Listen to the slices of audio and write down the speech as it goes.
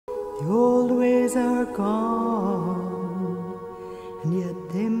The old ways are gone, and yet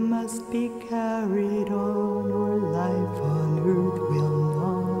they must be carried on, or life on earth will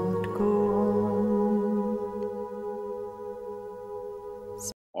not go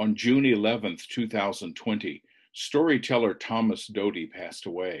on. On June 11th, 2020, storyteller Thomas Doty passed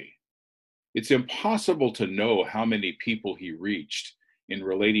away. It's impossible to know how many people he reached in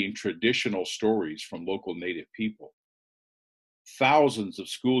relating traditional stories from local Native people. Thousands of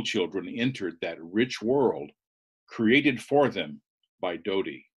school children entered that rich world created for them by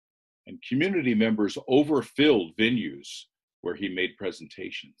Doty, and community members overfilled venues where he made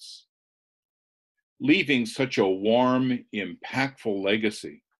presentations. Leaving such a warm, impactful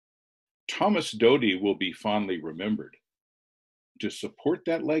legacy, Thomas Doty will be fondly remembered. To support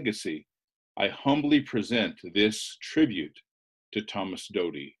that legacy, I humbly present this tribute to Thomas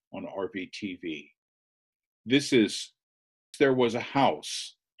Doty on RVTV. This is There Was a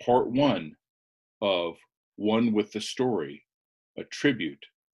House, Part 1 of One with the Story, a tribute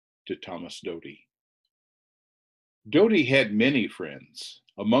to Thomas Doty. Doty had many friends.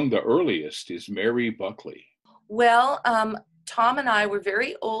 Among the earliest is Mary Buckley. Well, Tom and I were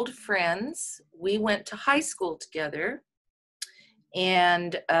very old friends. We went to high school together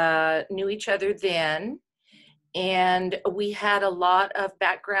and knew each other then. And we had a lot of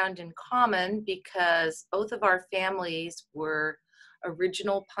background in common because both of our families were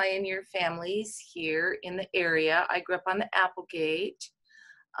original pioneer families here in the area. I grew up on the Applegate,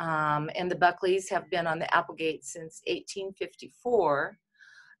 and the Buckleys have been on the Applegate since 1854.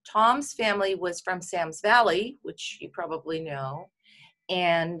 Tom's family was from Sam's Valley, which you probably know,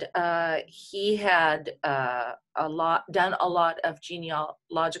 and he had done a lot of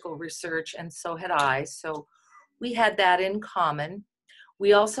genealogical research, and so had I. So we had that in common.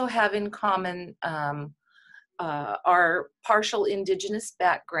 We also have in common our partial indigenous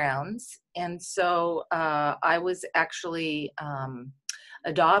backgrounds, and so I was actually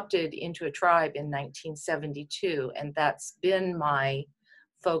adopted into a tribe in 1972, and that's been my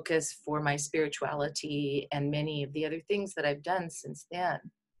focus for my spirituality and many of the other things that I've done since then.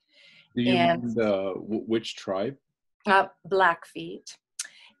 Do you remember which tribe? Blackfeet.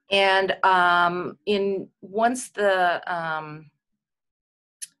 And once the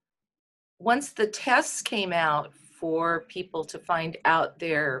tests came out for people to find out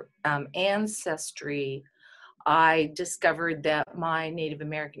their ancestry, I discovered that my Native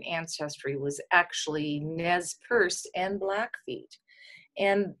American ancestry was actually Nez Perce and Blackfeet.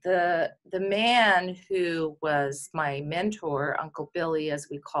 And the man who was my mentor, Uncle Billy, as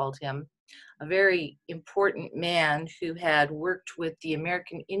we called him, a very important man who had worked with the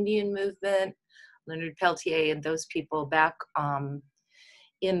American Indian movement, Leonard Peltier and those people back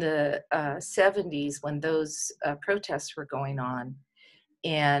in the 70s when those protests were going on,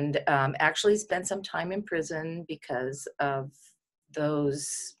 and actually spent some time in prison because of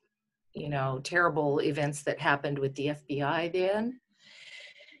those, terrible events that happened with the FBI then.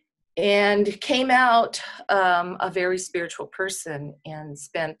 And came out a very spiritual person and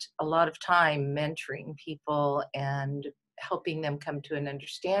spent a lot of time mentoring people and helping them come to an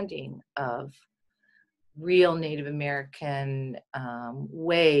understanding of real Native American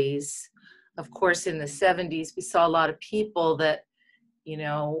ways. Of course, in the 70s, we saw a lot of people that,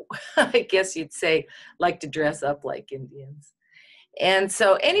 I guess you'd say, like to dress up like Indians. And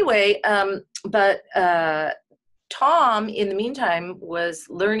so anyway, but Tom, in the meantime, was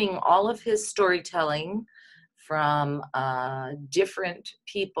learning all of his storytelling from different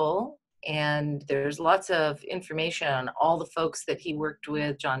people, and there's lots of information on all the folks that he worked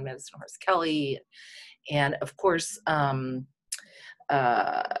with, John Medicine Horse Kelly, and of course,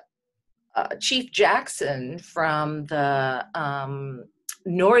 Chief Jackson from the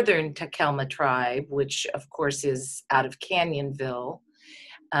northern Takelma tribe, which of course is out of Canyonville.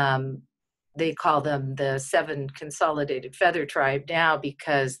 They call them the 7 Consolidated Feather Tribe now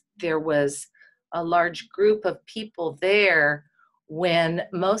because there was a large group of people there when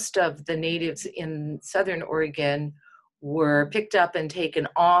most of the natives in Southern Oregon were picked up and taken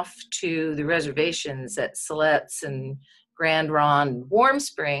off to the reservations at Siletz and Grand Ronde and Warm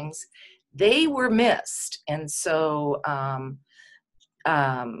Springs. They were missed. And so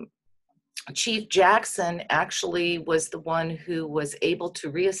Chief Jackson actually was the one who was able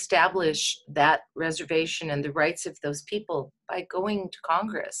to reestablish that reservation and the rights of those people by going to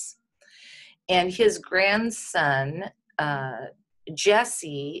Congress. And his grandson,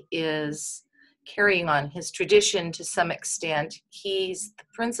 Jesse, is carrying on his tradition to some extent. He's the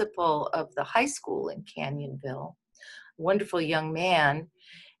principal of the high school in Canyonville, a wonderful young man.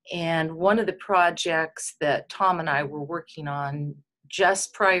 And one of the projects that Tom and I were working on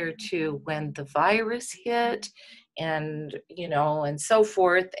just prior to when the virus hit, and and so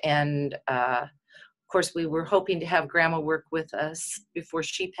forth. And of course, we were hoping to have Grandma work with us before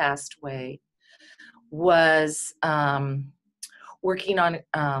she passed away. Was working on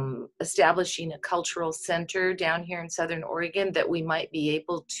establishing a cultural center down here in Southern Oregon that we might be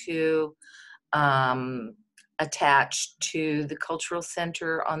able to attach to the cultural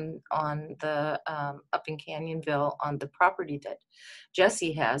center on the up in Canyonville, on the property that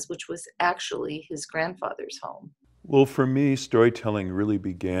Jesse has, which was actually his grandfather's home. Well, for me, storytelling really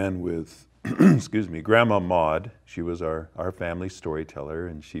began with, excuse me, Grandma Maud. She was our family storyteller,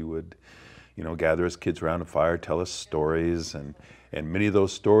 and she would, gather us kids around a fire, tell us stories, and many of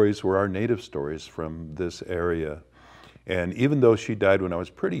those stories were our native stories from this area. And even though she died when I was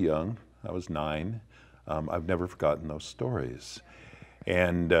pretty young, I was 9, I've never forgotten those stories.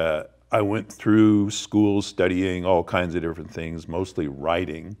 And I went through school studying all kinds of different things, mostly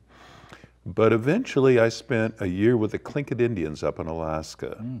writing. But eventually I spent a year with the Tlingit Indians up in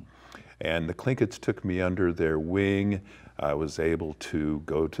Alaska. And the Tlingits took me under their wing. I was able to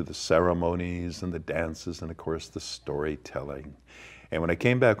go to the ceremonies and the dances and, of course, the storytelling. And when I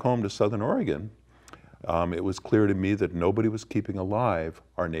came back home to Southern Oregon, it was clear to me that nobody was keeping alive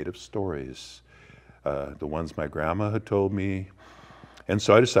our native stories, the ones my grandma had told me. And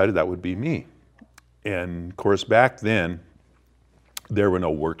so I decided that would be me. And, of course, back then, there were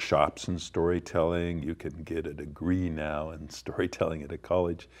no workshops in storytelling. You can get a degree now in storytelling at a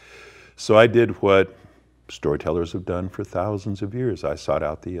college. So I did what storytellers have done for thousands of years. I sought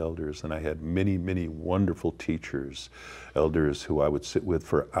out the elders, and I had many, many wonderful teachers, elders who I would sit with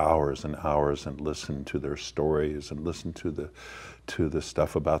for hours and hours and listen to their stories and listen to the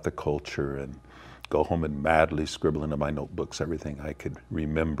stuff about the culture, and go home and madly scribble into my notebooks everything I could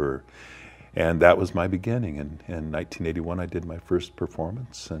remember. And that was my beginning. And in 1981, I did my first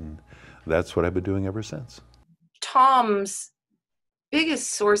performance, and that's what I've been doing ever since. Tom's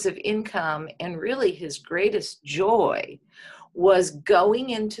biggest source of income, and really his greatest joy, was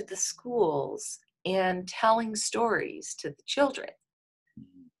going into the schools and telling stories to the children.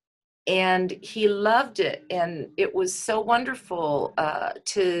 And he loved it. And it was so wonderful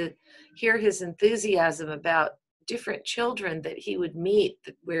to hear his enthusiasm about different children that he would meet,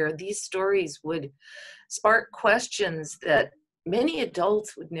 where these stories would spark questions that many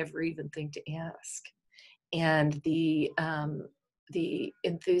adults would never even think to ask. And the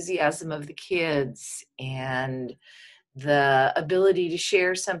enthusiasm of the kids, and the ability to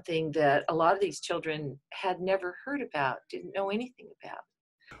share something that a lot of these children had never heard about, didn't know anything about.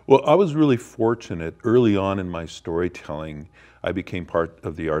 Well, I was really fortunate. Early on in my storytelling, I became part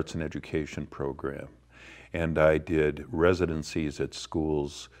of the Arts and Education program. And I did residencies at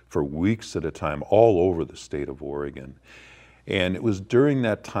schools for weeks at a time all over the state of Oregon. And it was during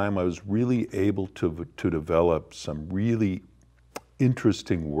that time I was really able to develop some really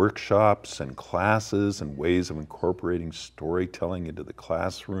interesting workshops and classes and ways of incorporating storytelling into the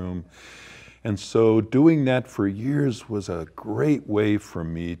classroom. And so doing that for years was a great way for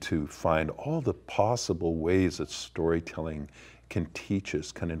me to find all the possible ways that storytelling can teach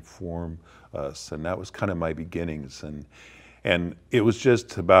us, can inform us. And that was kind of my beginnings. And it was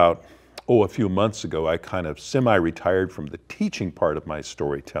just about, a few months ago, I kind of semi-retired from the teaching part of my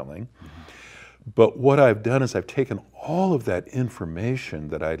storytelling. But what I've done is I've taken all of that information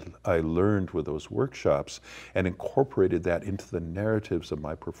that I learned with those workshops and incorporated that into the narratives of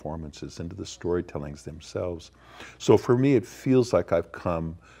my performances, into the storytellings themselves. So for me, it feels like I've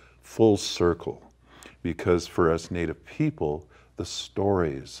come full circle, because for us Native people, the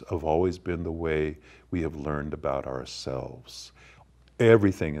stories have always been the way we have learned about ourselves.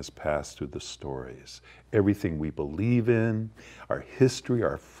 Everything is passed through the stories. Everything we believe in, our history,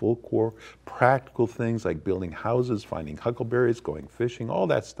 our folklore, practical things like building houses, finding huckleberries, going fishing, all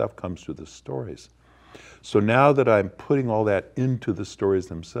that stuff comes through the stories. So now that I'm putting all that into the stories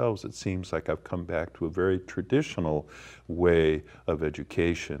themselves, it seems like I've come back to a very traditional way of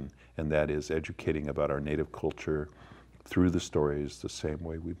education, and that is educating about our Native culture through the stories, the same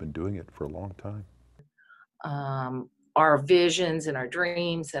way we've been doing it for a long time. Our visions and our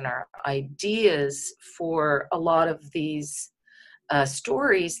dreams and our ideas for a lot of these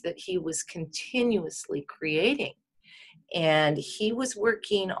stories that he was continuously creating. And he was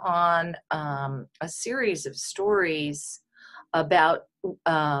working on a series of stories about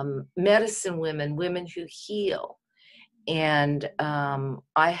medicine women, women who heal. And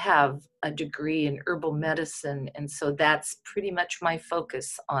I have a degree in herbal medicine, and so that's pretty much my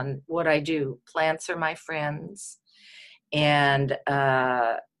focus on what I do. Plants are my friends. And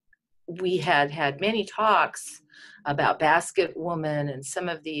we had many talks about Basket Woman and some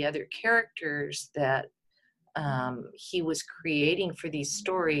of the other characters that he was creating for these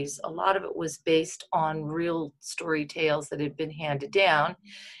stories. A lot of it was based on real story tales that had been handed down,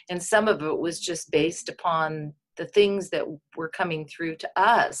 and some of it was just based upon the things that were coming through to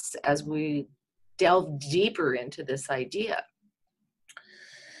us as we delved deeper into this idea.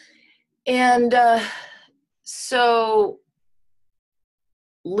 And so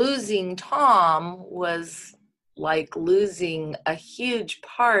losing Tom was like losing a huge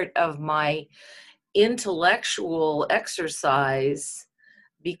part of my intellectual exercise,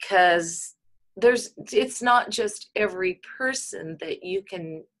 because it's not just every person that you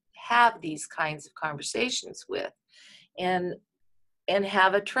can have these kinds of conversations with and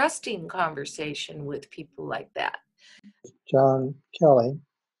have a trusting conversation with people like that. John Kelly.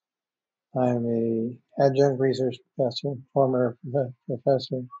 I'm a adjunct research professor, former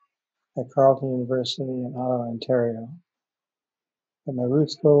professor at Carleton University in Ottawa, Ontario. But my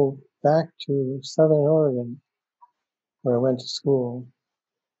roots go back to Southern Oregon, where I went to school.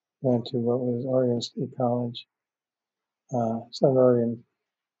 Went to what was Oregon State College, Southern Oregon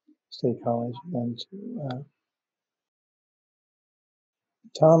State College, and to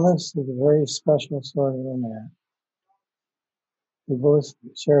Thomas is a very special sort of a man. We both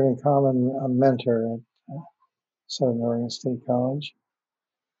shared in common a mentor at Southern Oregon State College.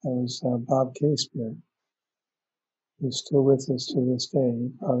 That was Bob Casper, who's still with us to this day.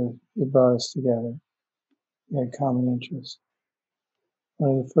 He brought us together. We had common interests.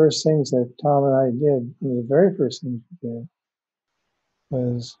 One of the first things that Tom and I did, one of the very first things we did,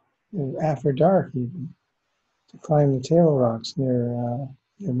 was after dark even, to climb the Table Rocks near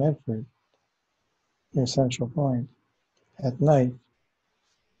Medford, near Central Point, at night.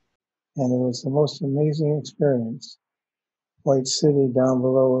 And it was the most amazing experience. White City down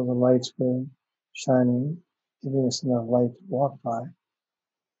below where the lights were shining, giving us enough light to walk by.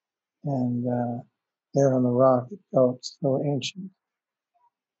 And there on the rock, it felt so ancient.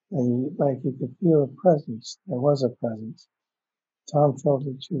 And like you could feel a presence. There was a presence. Tom felt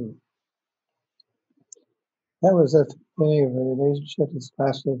it too. That was at the beginning of a relationship that's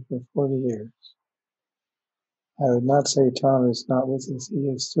lasted for 40 years. I would not say Tom is not with us. He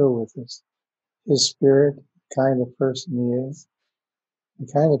is still with us. His spirit, the kind of person he is,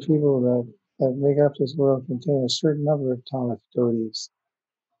 the kind of people that make up this world contain a certain number of Thomas Dotys.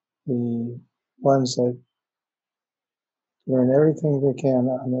 The ones that learn everything they can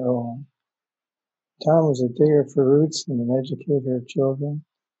on their own. Tom was a digger for roots and an educator of children.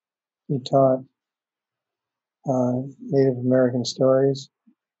 He taught Native American stories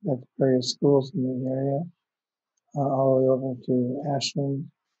at various schools in the area, all the way over to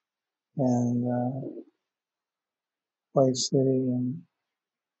Ashland and White City and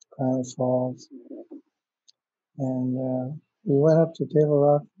Klamath Falls. And we went up to Table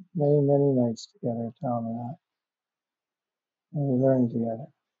Rock many, many nights together, Tom and I, and we learned together.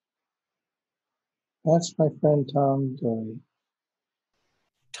 That's my friend Tom Doty.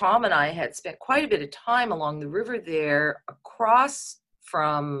 Tom and I had spent quite a bit of time along the river there, across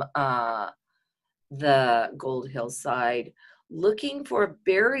from the Gold Hill side, looking for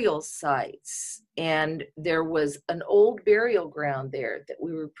burial sites. And there was an old burial ground there that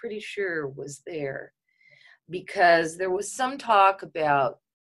we were pretty sure was there, because there was some talk about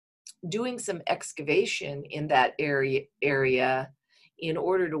doing some excavation in that area in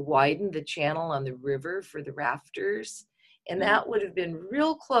order to widen the channel on the river for the rafters. And that would have been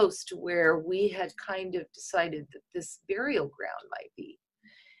real close to where we had kind of decided that this burial ground might be.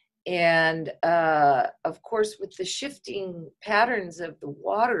 And of course, with the shifting patterns of the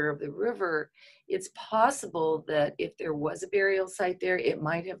water of the river, it's possible that if there was a burial site there, it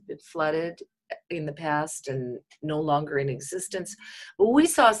might have been flooded in the past and no longer in existence. But we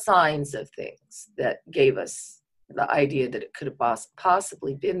saw signs of things that gave us the idea that it could have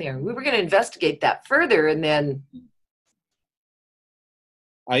possibly been there. And we were going to investigate that further. And then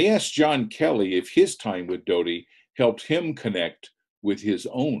I asked John Kelly if his time with Doty helped him connect with his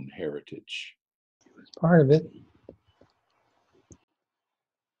own heritage. It was part of it.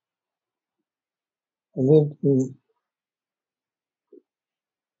 I lived in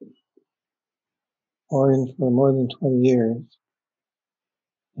Oregon for more than 20 years,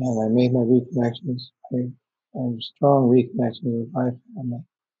 and I made my reconnections. I had strong reconnections with my family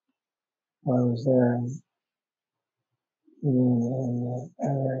while I was there and living in that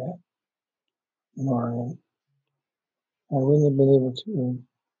area in Oregon. I wouldn't have been able to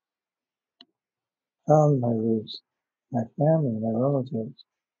found my roots, my family, my relatives,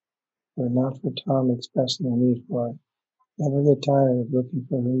 were it not for Tom expressing a need for it. Never get tired of looking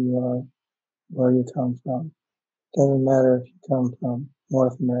for who you are, where you come from. Doesn't matter if you come from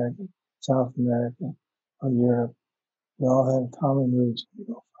North America, South America, or Europe. We all have common roots. We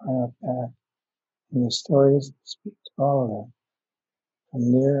go far enough back. And the stories speak to all of them,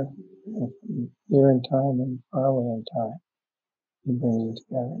 from near in time and far away in time. He brings it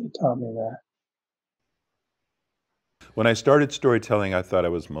together. He taught me that. When I started storytelling, I thought I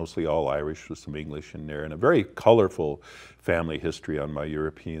was mostly all Irish with some English in there and a very colorful family history on my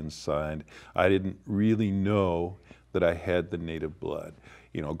European side. I didn't really know that I had the native blood.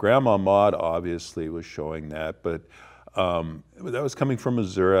 You know, Grandma Maud obviously was showing that, but that was coming from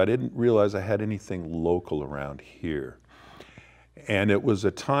Missouri. I didn't realize I had anything local around here. And it was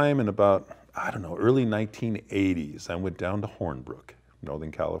a time in about, I don't know, early 1980s. I went down to Hornbrook,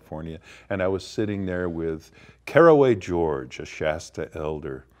 Northern California, and I was sitting there with Caraway George, a Shasta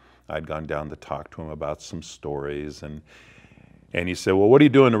elder. I'd gone down to talk to him about some stories, and he said, well, what are you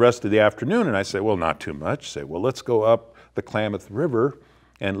doing the rest of the afternoon? And I said, well, not too much. He said, well, let's go up the Klamath River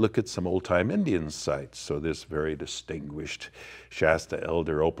and look at some old-time Indian sites. So this very distinguished Shasta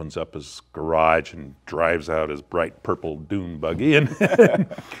elder opens up his garage and drives out his bright purple dune buggy, and,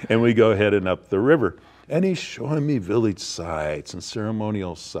 and we go heading up the river. And he's showing me village sites and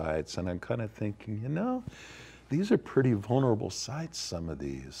ceremonial sites, and I'm kind of thinking, you know, these are pretty vulnerable sites, some of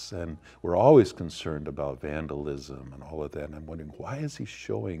these, and we're always concerned about vandalism and all of that, and I'm wondering, why is he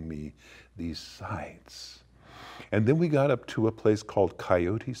showing me these sites? And then we got up to a place called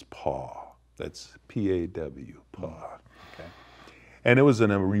Coyote's Paw. That's P-A-W, Paw. Okay. And it was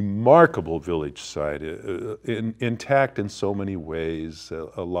in a remarkable village site, intact in so many ways.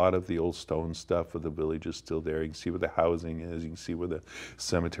 A lot of the old stone stuff of the village is still there. You can see where the housing is. You can see where the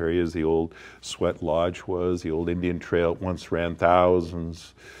cemetery is. The old Sweat Lodge was. The old Indian Trail once ran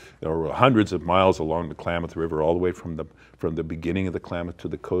thousands or hundreds of miles along the Klamath River, all the way from the beginning of the Klamath to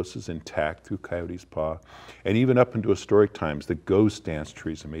the coast is intact through Coyote's Paw. And even up into historic times, the ghost dance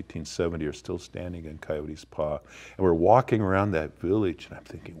trees from 1870 are still standing in Coyote's Paw. And we're walking around that village, and I'm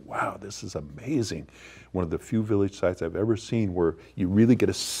thinking, wow, this is amazing. One of the few village sites I've ever seen where you really get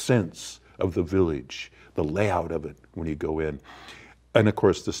a sense of the village, the layout of it when you go in. And of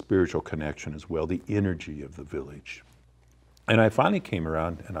course, the spiritual connection as well, the energy of the village. And I finally came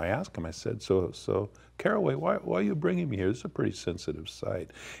around and I asked him, I said, so Caraway, why are you bringing me here? This is a pretty sensitive site.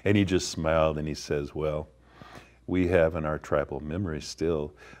 And he just smiled and he says, well, we have in our tribal memory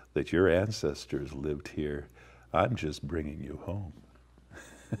still that your ancestors lived here. I'm just bringing you home.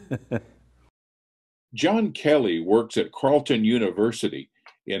 John Kelly works at Carleton University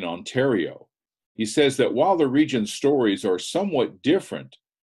in Ontario. He says that while the region's stories are somewhat different,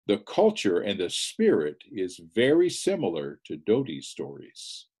 the culture and the spirit is very similar to Doty's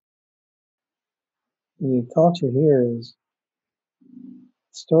stories. The culture here is,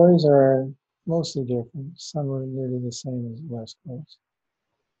 stories are mostly different. Some are nearly the same as the West Coast.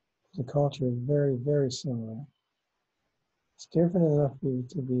 The culture is very, very similar. It's different enough to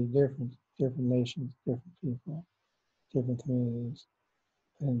be different nations, different people, different communities,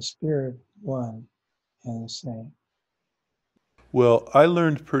 but in spirit, one and the same. Well, I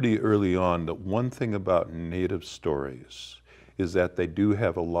learned pretty early on that one thing about Native stories is that they do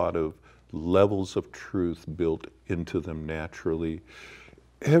have a lot of levels of truth built into them naturally.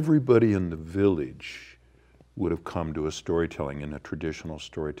 Everybody in the village would have come to a storytelling, in a traditional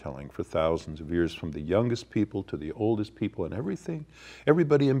storytelling, for thousands of years, from the youngest people to the oldest people and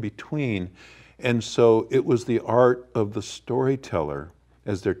everybody in between. And so it was the art of the storyteller,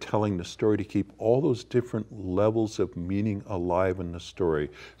 as they're telling the story, to keep all those different levels of meaning alive in the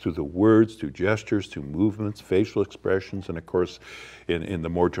story, through the words, through gestures, through movements, facial expressions, and of course in the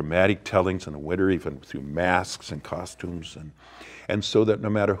more dramatic tellings in the winter, even through masks and costumes. And so that no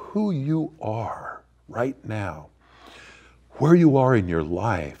matter who you are right now, where you are in your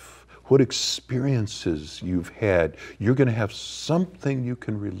life, what experiences you've had, you're going to have something you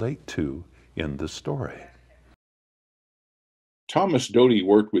can relate to in the story. Thomas Doty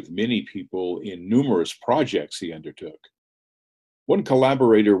worked with many people in numerous projects he undertook. One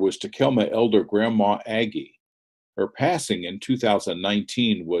collaborator was Takelma elder Grandma Aggie. Her passing in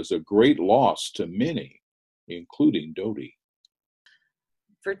 2019 was a great loss to many, including Doty.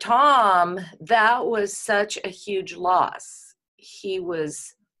 For Tom, that was such a huge loss. He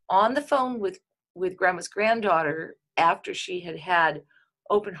was on the phone with Grandma's granddaughter after she had had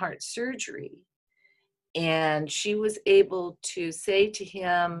open heart surgery. And she was able to say to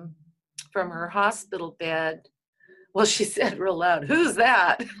him from her hospital bed, well, she said real loud, "Who's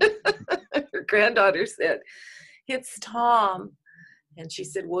that?" Her granddaughter said, "It's Tom." And she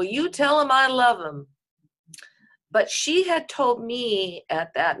said, "Well, you tell him I love him." But she had told me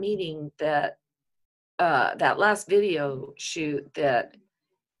at that meeting that that last video shoot that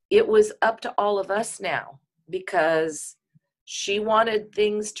it was up to all of us now, because she wanted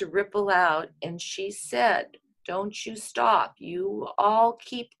things to ripple out, and she said, don't you stop, you all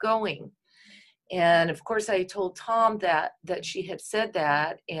keep going. And of course I told Tom that she had said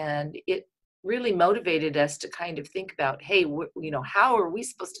that, and it really motivated us to kind of think about, hey, you know, how are we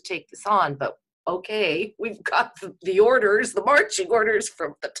supposed to take this on? But okay, we've got the orders, the marching orders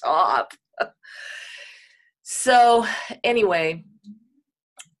from the top. So anyway,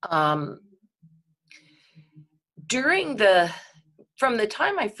 from the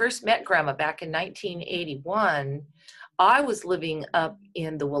time I first met Grandma back in 1981, I was living up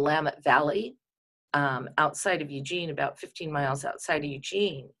in the Willamette Valley, outside of Eugene, about 15 miles outside of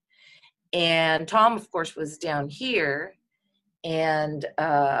Eugene. And Tom, of course, was down here. And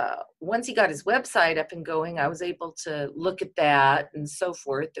once he got his website up and going, I was able to look at that and so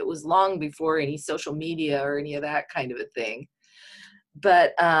forth. It was long before any social media or any of that kind of a thing.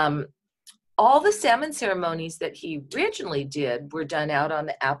 But all the salmon ceremonies that he originally did were done out on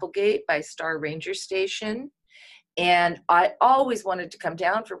the Applegate by Star Ranger Station. And I always wanted to come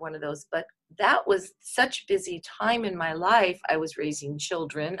down for one of those, but that was such a busy time in my life. I was raising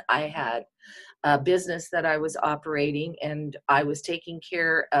children. I had a business that I was operating, and I was taking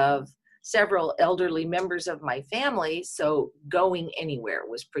care of several elderly members of my family. So going anywhere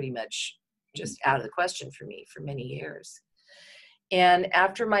was pretty much just out of the question for me for many years. And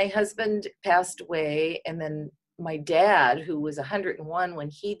after my husband passed away, and then my dad, who was 101 when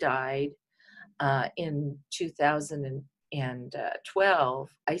he died in 2012,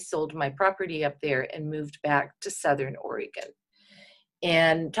 I sold my property up there and moved back to Southern Oregon.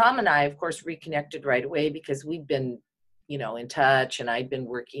 And Tom and I, of course, reconnected right away because we'd been, you know, in touch, and I'd been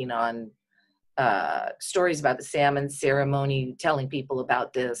working on stories about the salmon ceremony, telling people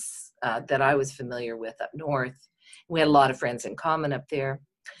about this that I was familiar with up north. We had a lot of friends in common up there.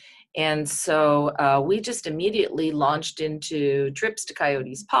 And so we just immediately launched into trips to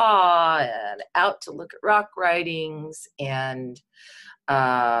Coyote's Paw and out to look at rock writings. And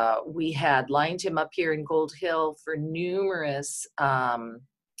we had lined him up here in Gold Hill for numerous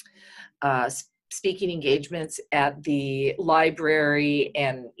speaking engagements at the library.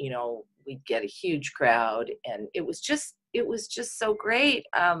 And, you know, we'd get a huge crowd, and it was just so great.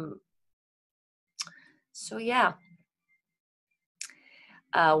 So yeah.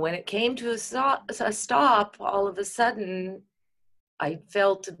 When it came to a stop, all of a sudden, I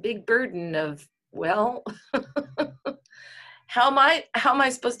felt a big burden of, well, how am I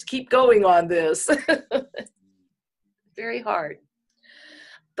supposed to keep going on this? Very hard.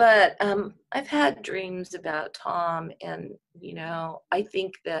 But I've had dreams about Tom, and, you know, I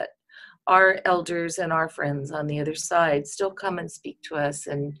think that our elders and our friends on the other side still come and speak to us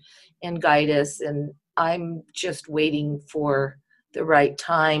and guide us. And I'm just waiting for the right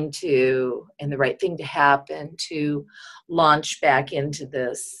time and the right thing to happen to launch back into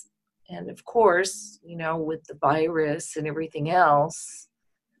this. And of course, you know, with the virus and everything else,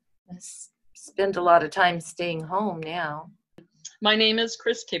 I spend a lot of time staying home now. My name is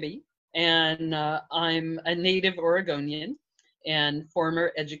Chris Kibbe, and I'm a native Oregonian and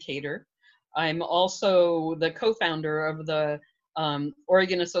former educator. I'm also the co-founder of the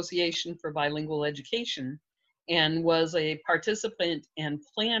Oregon Association for Bilingual Education, and was a participant and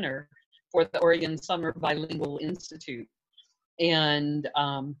planner for the Oregon Summer Bilingual Institute. And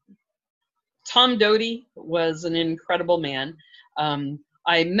Tom Doty was an incredible man.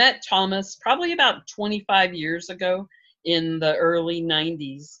 I met Thomas probably about 25 years ago in the early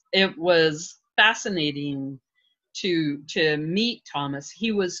 90s. It was fascinating to meet Thomas.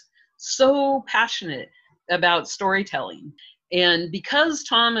 He was so passionate about storytelling. And because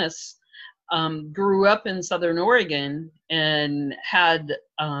Thomas grew up in Southern Oregon and had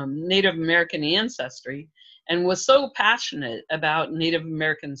Native American ancestry and was so passionate about Native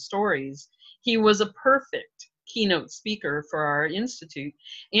American stories, he was a perfect keynote speaker for our institute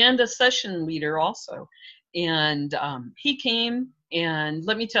and a session leader also. And he came, and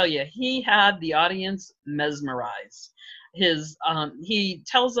let me tell you, he had the audience mesmerized. He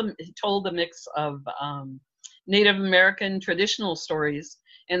told a mix of Native American traditional stories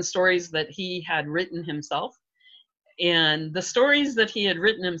and stories that he had written himself. And the stories that he had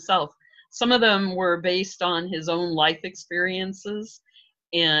written himself, some of them were based on his own life experiences.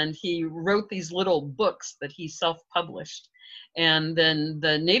 And he wrote these little books that he self-published. And then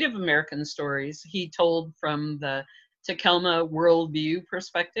the Native American stories he told from the Takelma worldview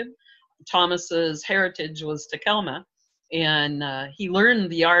perspective. Thomas's heritage was Takelma, and he learned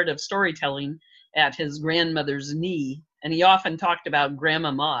the art of storytelling at his grandmother's knee, and he often talked about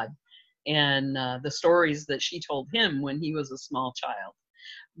Grandma Maud and the stories that she told him when he was a small child.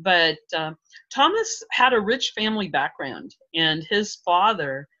 But Thomas had a rich family background, and his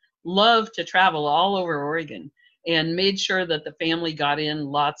father loved to travel all over Oregon and made sure that the family got in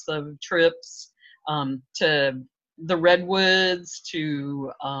lots of trips to the Redwoods,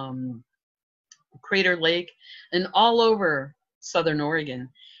 to Crater Lake, and all over Southern Oregon.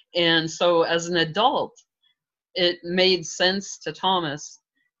 And so as an adult, it made sense to Thomas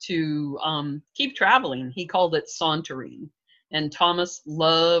to keep traveling. He called it sauntering. And Thomas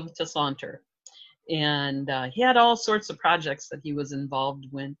loved to saunter. And he had all sorts of projects that he was involved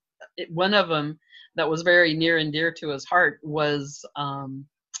with. One of them that was very near and dear to his heart was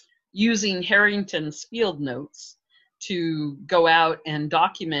using Harrington's field notes to go out and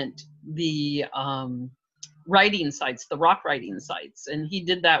document the writing sites, the rock writing sites. And he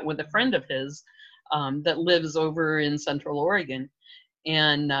did that with a friend of his that lives over in Central Oregon.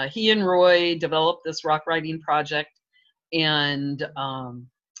 And he and Roy developed this rock writing project and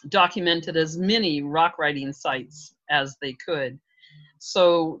documented as many rock writing sites as they could.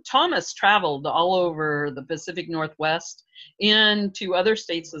 So Thomas traveled all over the Pacific Northwest and to other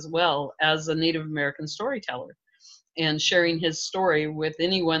states as well as a Native American storyteller, and sharing his story with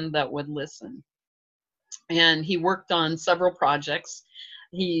anyone that would listen. And he worked on several projects.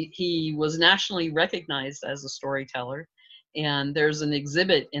 He was nationally recognized as a storyteller, and there's an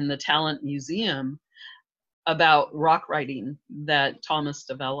exhibit in the Talent Museum about rock writing that Thomas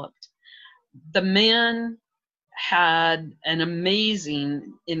developed. The man had an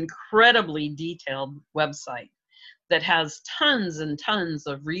amazing, incredibly detailed website that has tons and tons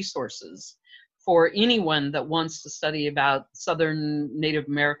of resources for anyone that wants to study about Southern Native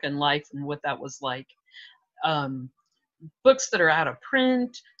American life and what that was like. Books that are out of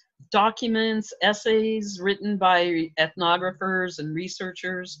print, documents, essays written by ethnographers and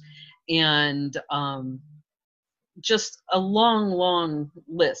researchers, and just a long, long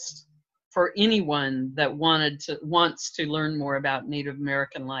list for anyone that wants to learn more about Native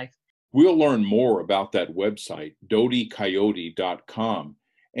American life. We'll learn more about that website, dotycoyote.com,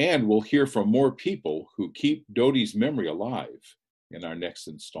 and we'll hear from more people who keep Doty's memory alive in our next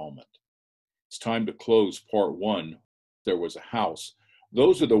installment. It's time to close part one, There Was a House.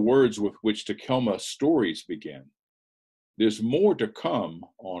 Those are the words with which Takelma stories begin. There's more to come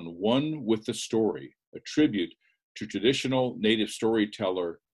on One with the Story, a tribute to traditional Native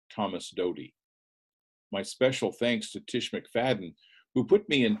storyteller Thomas Doty. My special thanks to Tish McFadden, who put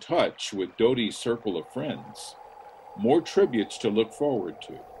me in touch with Doty's circle of friends. More tributes to look forward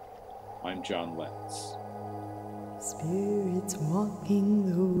to. I'm John Letts. Spirits walking,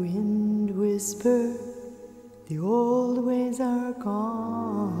 the wind whisper, the old ways are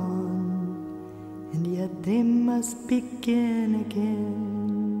gone, and yet they must begin again.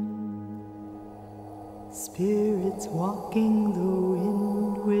 Spirits walking, the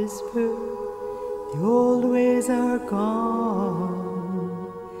wind whisper, the old ways are gone,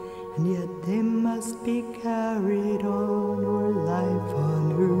 and yet they must be carried on.